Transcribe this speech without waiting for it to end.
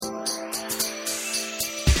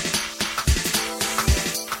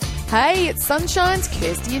Hey, it's Sunshine's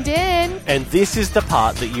Kirsty and Dan. And this is the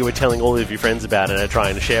part that you were telling all of your friends about and are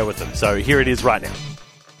trying to share with them. So here it is right now.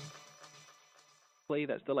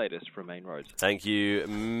 That's the latest from Main Roads. Thank you,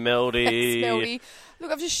 Melody. Thanks, Melody. Look,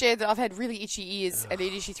 I've just shared that I've had really itchy ears and an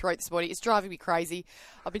itchy throat this morning. It's driving me crazy.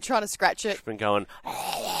 I've been trying to scratch it. I've been going...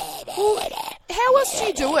 Well, how else do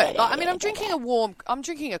you do it? I mean, I'm drinking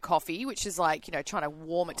a coffee, which is like, trying to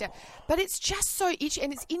warm it down. But it's just so itchy,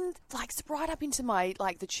 and it's right up into my,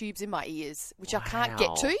 the tubes in my ears, which I can't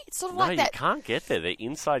get to. It's sort of like that. No, you can't get there. They're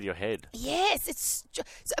inside your head. Yes, it's...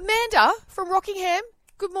 So Amanda from Rockingham.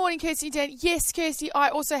 Good morning, Kirsty and Dan. Yes, Kirsty, I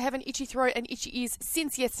also have an itchy throat and itchy ears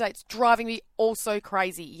since yesterday. It's driving me also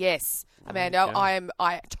crazy. Yes, Amanda,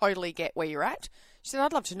 I totally get where you're at. She said,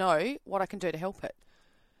 I'd love to know what I can do to help it.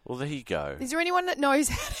 Well, there you go. Is there anyone that knows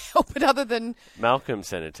how to help it other than... Malcolm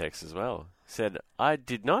sent a text as well. Said, I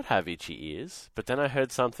did not have itchy ears, but then I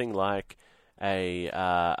heard something like something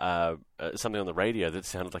on the radio that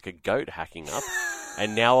sounded like a goat hacking up,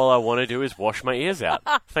 and now all I want to do is wash my ears out.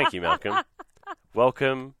 Thank you, Malcolm.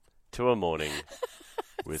 Welcome to a morning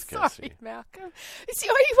with Kirsty. Sorry, Malcolm. It's the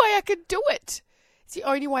only way I can do it. It's the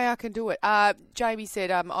only way I can do it. Jamie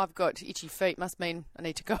said, I've got itchy feet. Must mean I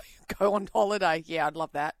need to go on holiday. Yeah, I'd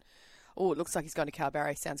love that. Oh, it looks like he's going to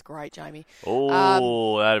Calbarry. Sounds great, Jamie.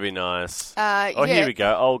 Oh, that'd be nice. Here we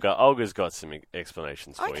go. Olga's got some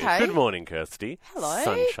explanations for you. Good morning, Kirsty. Hello.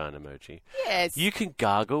 Sunshine emoji. Yes. You can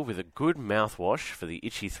gargle with a good mouthwash for the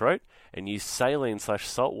itchy throat and use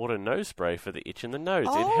saline/saltwater nose spray for the itch in the nose.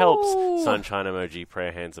 Oh. It helps. Sunshine emoji,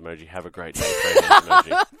 prayer hands emoji. Have a great day, prayer hands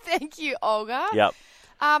emoji. Thank you, Olga. Yep.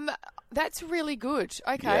 That's really good.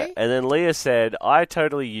 Okay. Yeah. And then Leah said, I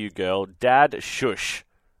totally you, girl. Dad, shush.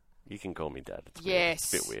 You can call me Dad. It's weird.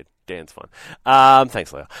 Yes. It's a bit weird. Dan's fine.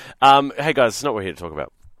 Thanks, Leah. Hey, guys, it's not what we're here to talk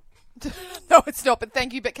about. No, it's not, but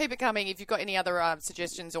thank you. But keep it coming if you've got any other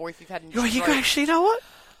suggestions or if you've had any... Actually, you know what?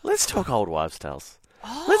 Let's talk old wives' tales.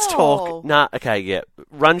 Oh. Let's talk... okay, yeah.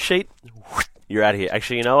 Run sheet. You're out of here.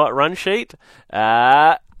 Actually, you know what? Run sheet.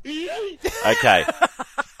 Okay.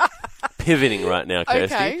 Pivoting right now,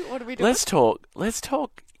 Kirsty. Okay, what are we doing? Let's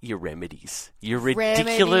talk your remedies. Your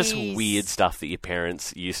ridiculous, weird stuff that your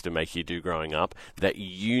parents used to make you do growing up that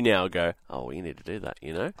you now go, oh, we need to do that,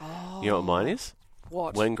 you know? Oh. You know what mine is?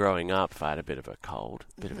 What? When growing up, if I had a bit of a cold,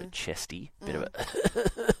 bit of a chesty, bit of a...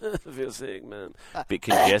 I feel sick, man. Bit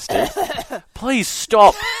congested. Please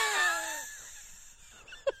stop.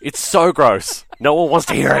 It's so gross. No one wants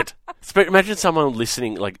to hear it. Imagine someone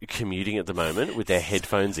listening, commuting at the moment with their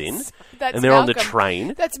headphones in, and they're Malcolm. On the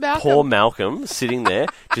train. That's Malcolm. Poor Malcolm sitting there,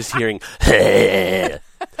 just hearing. Hey,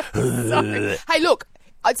 look,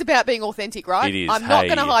 it's about being authentic, right? It is. I'm not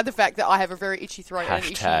going to hide the fact that I have a very itchy throat and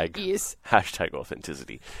itchy ears. Hashtag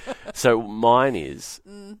authenticity. So mine is.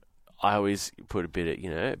 I always put a bit of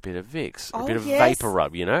Vicks, a bit of Vapor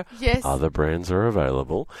Rub, Yes. Other brands are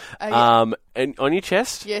available. And on your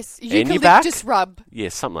chest. Yes. And your back. Just rub. Yeah,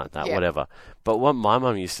 something like that, whatever. But what my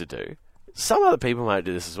mum used to do, some other people might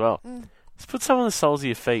do this as well, is put some on the soles of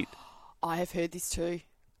your feet. I have heard this too.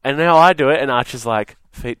 And now I do it, and Archer's like,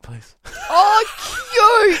 feet, please. Oh,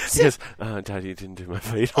 cute! He goes, Daddy, you didn't do my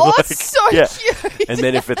feet. I'm it's so cute. And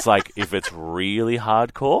then if it's really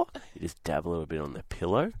hardcore, you just dab a little bit on the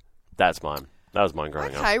pillow. That's mine. That was mine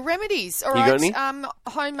growing up. Okay, remedies. All right. You got any?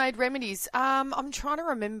 Homemade remedies. I'm trying to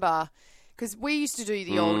remember because we used to do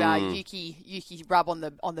the old Yuki rub on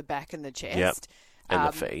the back and the chest. Yep. And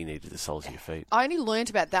the feet. You needed the soles of your feet. I only learnt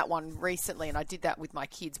about that one recently, and I did that with my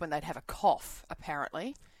kids when they'd have a cough,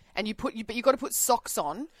 apparently. And but you got to put socks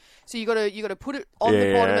on. So you got to put it on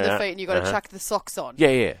the bottom of the feet, and you got to chuck the socks on.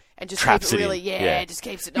 Yeah. And just traps keep it really, just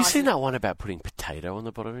keeps it nice. You seen that one about putting potato on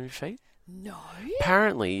the bottom of your feet? No.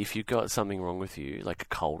 Apparently, if you've got something wrong with you, like a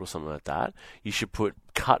cold or something like that, you should put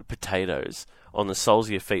cut potatoes on the soles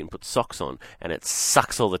of your feet and put socks on, and it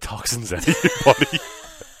sucks all the toxins out of your body.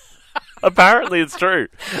 Apparently, it's true.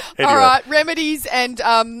 Anyway. All right, remedies and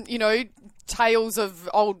tales of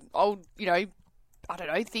old I don't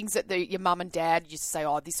know, things that your mum and dad used to say,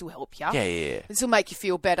 oh, this will help you. Yeah. This will make you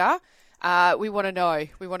feel better. We want to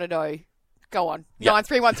know. Go on. Yep.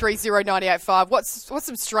 93130985. What's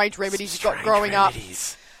some strange remedies you've got growing up?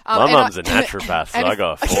 My mum's a naturopath, so I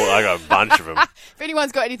got a bunch of them. If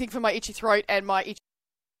anyone's got anything for my itchy throat and my itchy...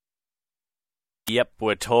 Yep,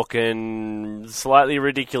 we're talking slightly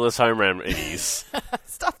ridiculous home remedies.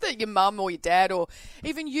 Stuff that your mum or your dad or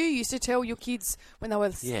even you used to tell your kids when they were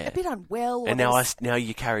a bit unwell. And now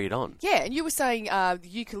you carry it on. Yeah, and you were saying the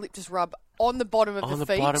eucalyptus rub on the bottom of the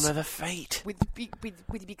feet. On the bottom of the feet. With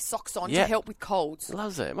big socks on to help with colds.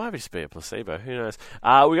 Loves it. It might just be a placebo. Who knows?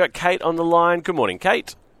 We got Kate on the line. Good morning,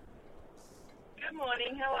 Kate. Good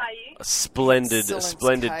morning. How are you? Splendid.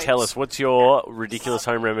 Excellent, Kate. Tell us, what's your ridiculous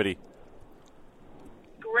home remedy?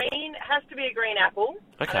 Green has to be a green apple.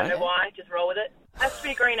 Okay. I don't know why. Just roll with it. Has to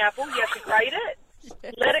be a green apple. You have to grate it,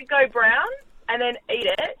 let it go brown, and then eat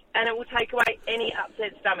it, and it will take away any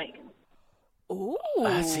upset stomach. Ooh.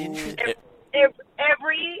 That's interesting.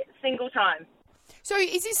 Every single time. So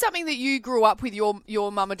is this something that you grew up with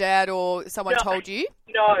your mum or dad or someone told you?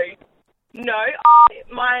 No.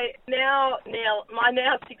 My now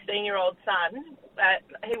 16-year-old son,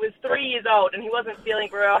 he was 3 years old and he wasn't feeling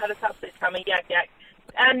very well, had a upset tummy, yak.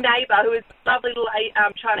 Our neighbour, who is a lovely little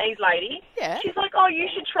Chinese lady, she's like, oh, you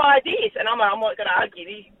should try this. And I'm not going to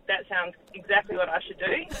argue. That sounds exactly what I should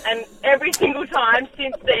do. And every single time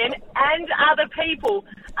since then, and other people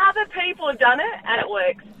have done it, and it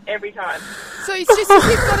works every time. So it's just if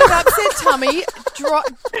you've got an upset tummy,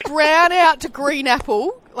 brown out to green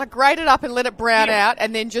apple, like grate it up and let it brown out,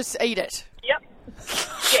 and then just eat it. Yep.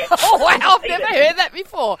 Yeah. Oh, wow, I've never heard that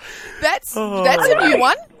before. That's a new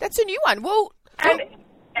one. That's a new one. Well, and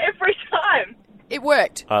every time. It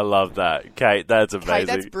worked. I love that. Kate, that's amazing. Kate,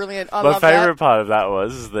 that's brilliant. I My love that. favourite part of that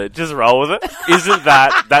was that just roll with it. Isn't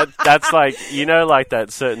that's like, like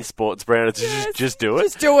that certain sports brand, it's just do it.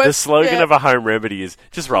 Just do it. The slogan of a home remedy is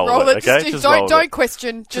just roll with it, okay? Don't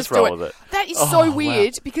question, just roll do with it. That is so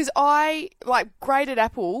weird because I, like, grated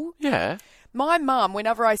apple. Yeah. My mum,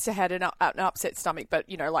 whenever I used to had an upset stomach, but,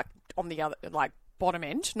 like, on the other, like, bottom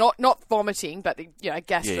end, not vomiting, but,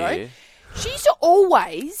 gastro, she used to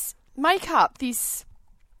always make up this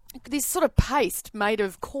sort of paste made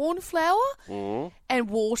of corn flour and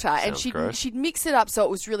water, and she'd mix it up so it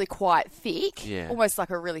was really quite thick, almost like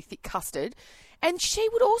a really thick custard. And she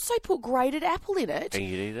would also put grated apple in it. And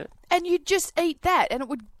you'd eat it? And you'd just eat that, and it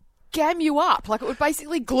would gam you up. Like, it would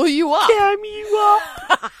basically glue you up. Gam you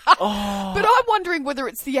up! Oh. But I'm wondering whether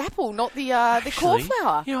it's the apple, not the corn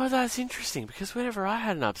flour. That's interesting, because whenever I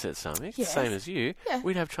had an upset stomach, the same as you,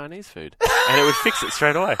 we'd have Chinese food. And it would fix it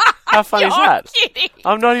straight away. How funny is that? Kidding.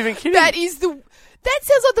 I'm not even kidding. That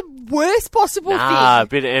sounds like the worst possible thing. A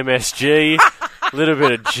bit of MSG, a little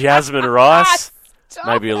bit of jasmine rice.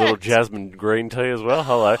 Maybe a little jasmine green tea as well.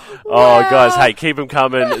 Hello. Oh, guys, hey, keep them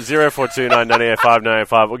coming. 0429 985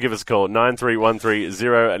 985 or give us a call,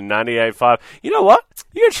 9313 985. You know what?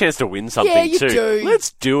 You got a chance to win something too. Do.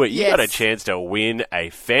 Let's do it. You got a chance to win a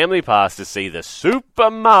family pass to see the Super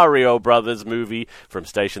Mario Brothers movie from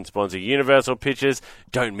station sponsor Universal Pictures.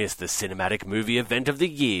 Don't miss the cinematic movie event of the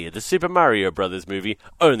year, the Super Mario Brothers movie,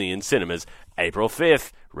 only in cinemas, April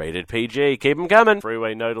 5th. Rated PG. Keep them coming.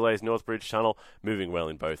 Freeway, no delays, Northbridge Tunnel, moving well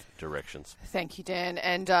in both directions. Thank you, Dan.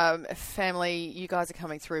 And family, you guys are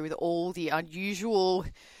coming through with all the unusual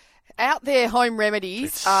out there home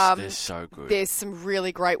remedies. They're so good. There's some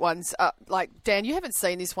really great ones. Like, Dan, you haven't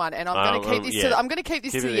seen this one, and I'm going to keep this. I'm going to keep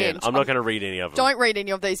this to the end. I'm not going to read any of them. Don't read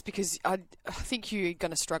any of these because I think you're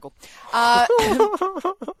going to struggle. I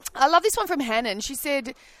love this one from Hannon. She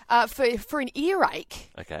said, for an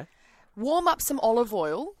earache. Okay. Warm up some olive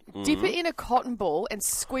oil, dip it in a cotton ball, and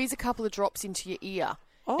squeeze a couple of drops into your ear.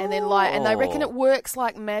 And then and they reckon it works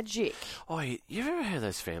like magic. Oh, you've ever heard of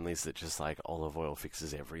those families that just like olive oil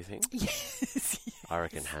fixes everything? Yes. I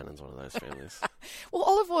reckon Hannon's one of those families. Well,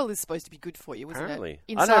 olive oil is supposed to be good for you, isn't Apparently.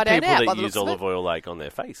 it? Inside I know people and out, that use olive oil like on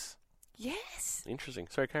their face. Yes. Interesting.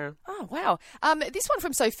 Sorry, Karen. Oh, wow. This one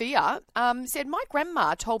from Sophia said, my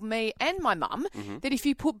grandma told me and my mum that if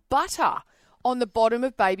you put butter on the bottom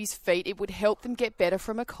of babies' feet, it would help them get better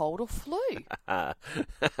from a cold or flu. I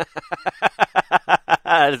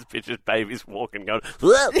just pictured babies walking, going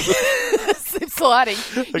slip sliding.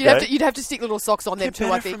 Okay. You'd have to stick little socks on them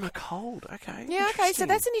too, I think. From a cold. Okay. Yeah. Okay. So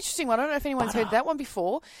that's an interesting one. I don't know if anyone's heard that one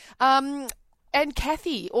before. And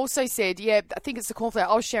Kathy also said, I think it's the cornflour.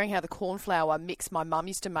 I was sharing how the cornflour mix my mum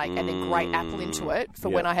used to make and then grate apple into it for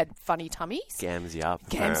when I had funny tummies. Gams you up.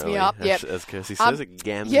 Gams me up, yep. As Kirsty says, it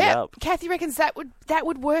gams you up. Kathy reckons that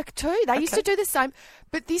would work too. They used to do the same.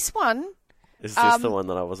 But this one... Is this the one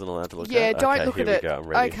that I wasn't allowed to look at? Yeah, don't look here at it. We go. I'm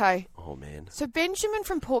ready. Okay. Oh, man. So Benjamin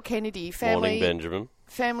from Port Kennedy, family... Morning, Benjamin.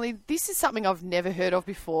 Family, this is something I've never heard of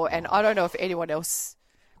before, and I don't know if anyone else...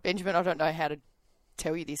 Benjamin, I don't know how to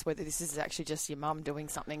tell you this, whether this is actually just your mum doing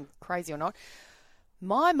something crazy or not.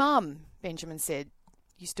 My mum, Benjamin said,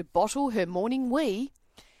 used to bottle her morning wee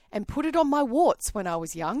and put it on my warts when I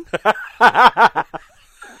was young.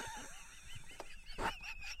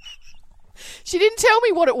 She didn't tell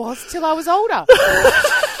me what it was till I was older.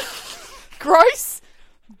 Gross,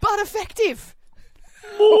 but effective.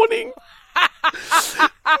 Morning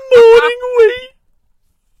wee.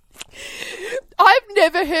 I've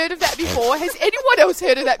never heard of that before. Has anyone else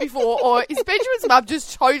heard of that before? Or is Benjamin's mum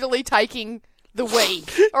just totally taking the wee.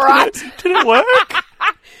 All right. Did it work?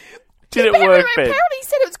 Did it work, Ben? Apparently he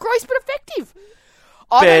said it was gross but effective.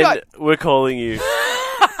 Ben, we're calling you.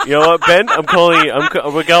 You know what, Ben? I'm calling you.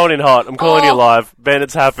 We're going in hot. I'm calling you live. Ben,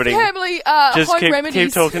 it's happening. Family Just home remedies.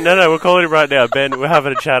 keep talking. No, we're calling you right now. Ben, we're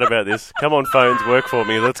having a chat about this. Come on, phones, work for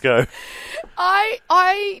me. Let's go.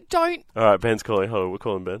 I don't... All right, Ben's calling. Hold on, we're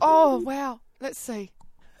calling Ben. Oh, wow. Let's see.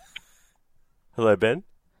 Hello, Ben.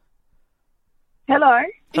 Hello.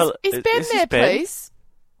 Is Ben there, please?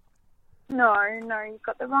 No, you've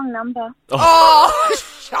got the wrong number. Oh,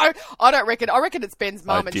 I don't reckon. I reckon it's Ben's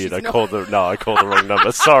mum. I called the wrong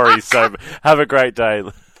number. Sorry, so have a great day.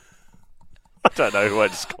 I don't know who I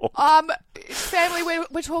just called. Family,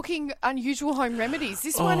 we're talking unusual home remedies.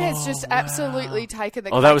 This one has just absolutely taken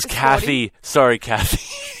the. Oh, that was Kathy. Sorry, Kathy.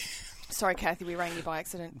 Sorry, Kathy, we rang you by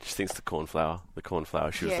accident. She thinks the cornflower.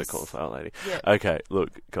 She was the cornflower lady. Yep. Okay,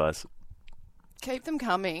 look, guys. Keep them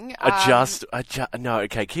coming. No,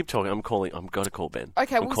 okay, keep talking. I'm got to call Ben.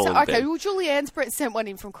 Okay, Ben. Well, Julianne's sent one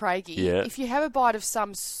in from Craigie. Yeah. If you have a bite of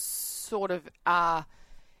some sort of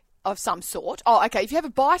some sort. Oh, okay. If you have a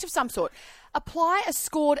bite of some sort, apply a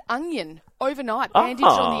scored onion overnight, bandaged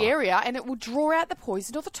on the area, and it will draw out the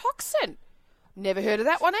poison or the toxin. Never heard of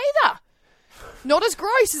that one either. Not as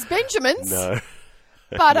gross as Benjamin's. No.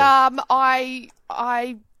 But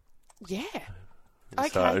yeah. Okay.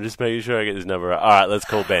 Sorry, I'm just making sure I get this number right. All right, let's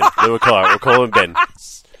call Ben. We're calling Ben.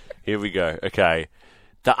 Here we go. Okay.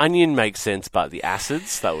 The onion makes sense, but the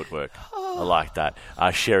acids, that would work. I like that.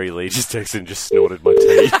 Sherry Lee just texted and just snorted my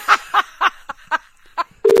tea.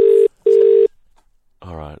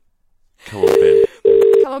 All right. Come on, Ben.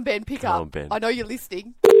 Come on, Ben, pick up. Come on, Ben. I know you're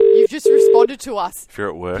listening. You've just responded to us. If you're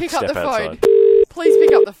at work, pick step up the outside. phone. Please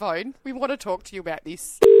pick up the phone. We want to talk to you about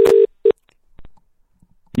this.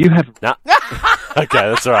 You have... Nah. Okay,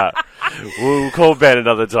 that's all right. We'll call Ben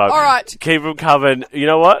another time. All right. Keep him coming. You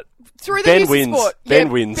know what? Through the Ben use of wins. sport. Ben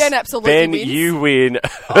Yeah, wins. Ben absolutely Ben, wins. you win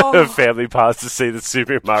a family pass to see the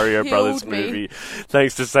Super Mario Brothers Killed me. movie.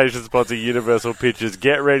 Thanks to station sponsor Universal Pictures.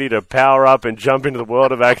 Get ready to power up and jump into the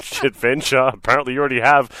world of action adventure. Apparently, you already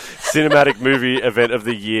have cinematic movie event of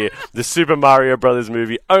the year, the Super Mario Brothers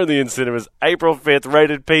movie, only in cinemas, April 5th,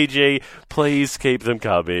 rated PG. Please keep them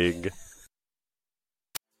coming.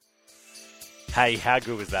 Hey, how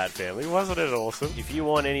good was that, family? Wasn't it awesome? If you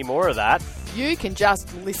want any more of that, You can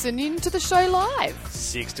just listen in to the show live.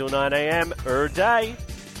 6 till 9 a.m. day.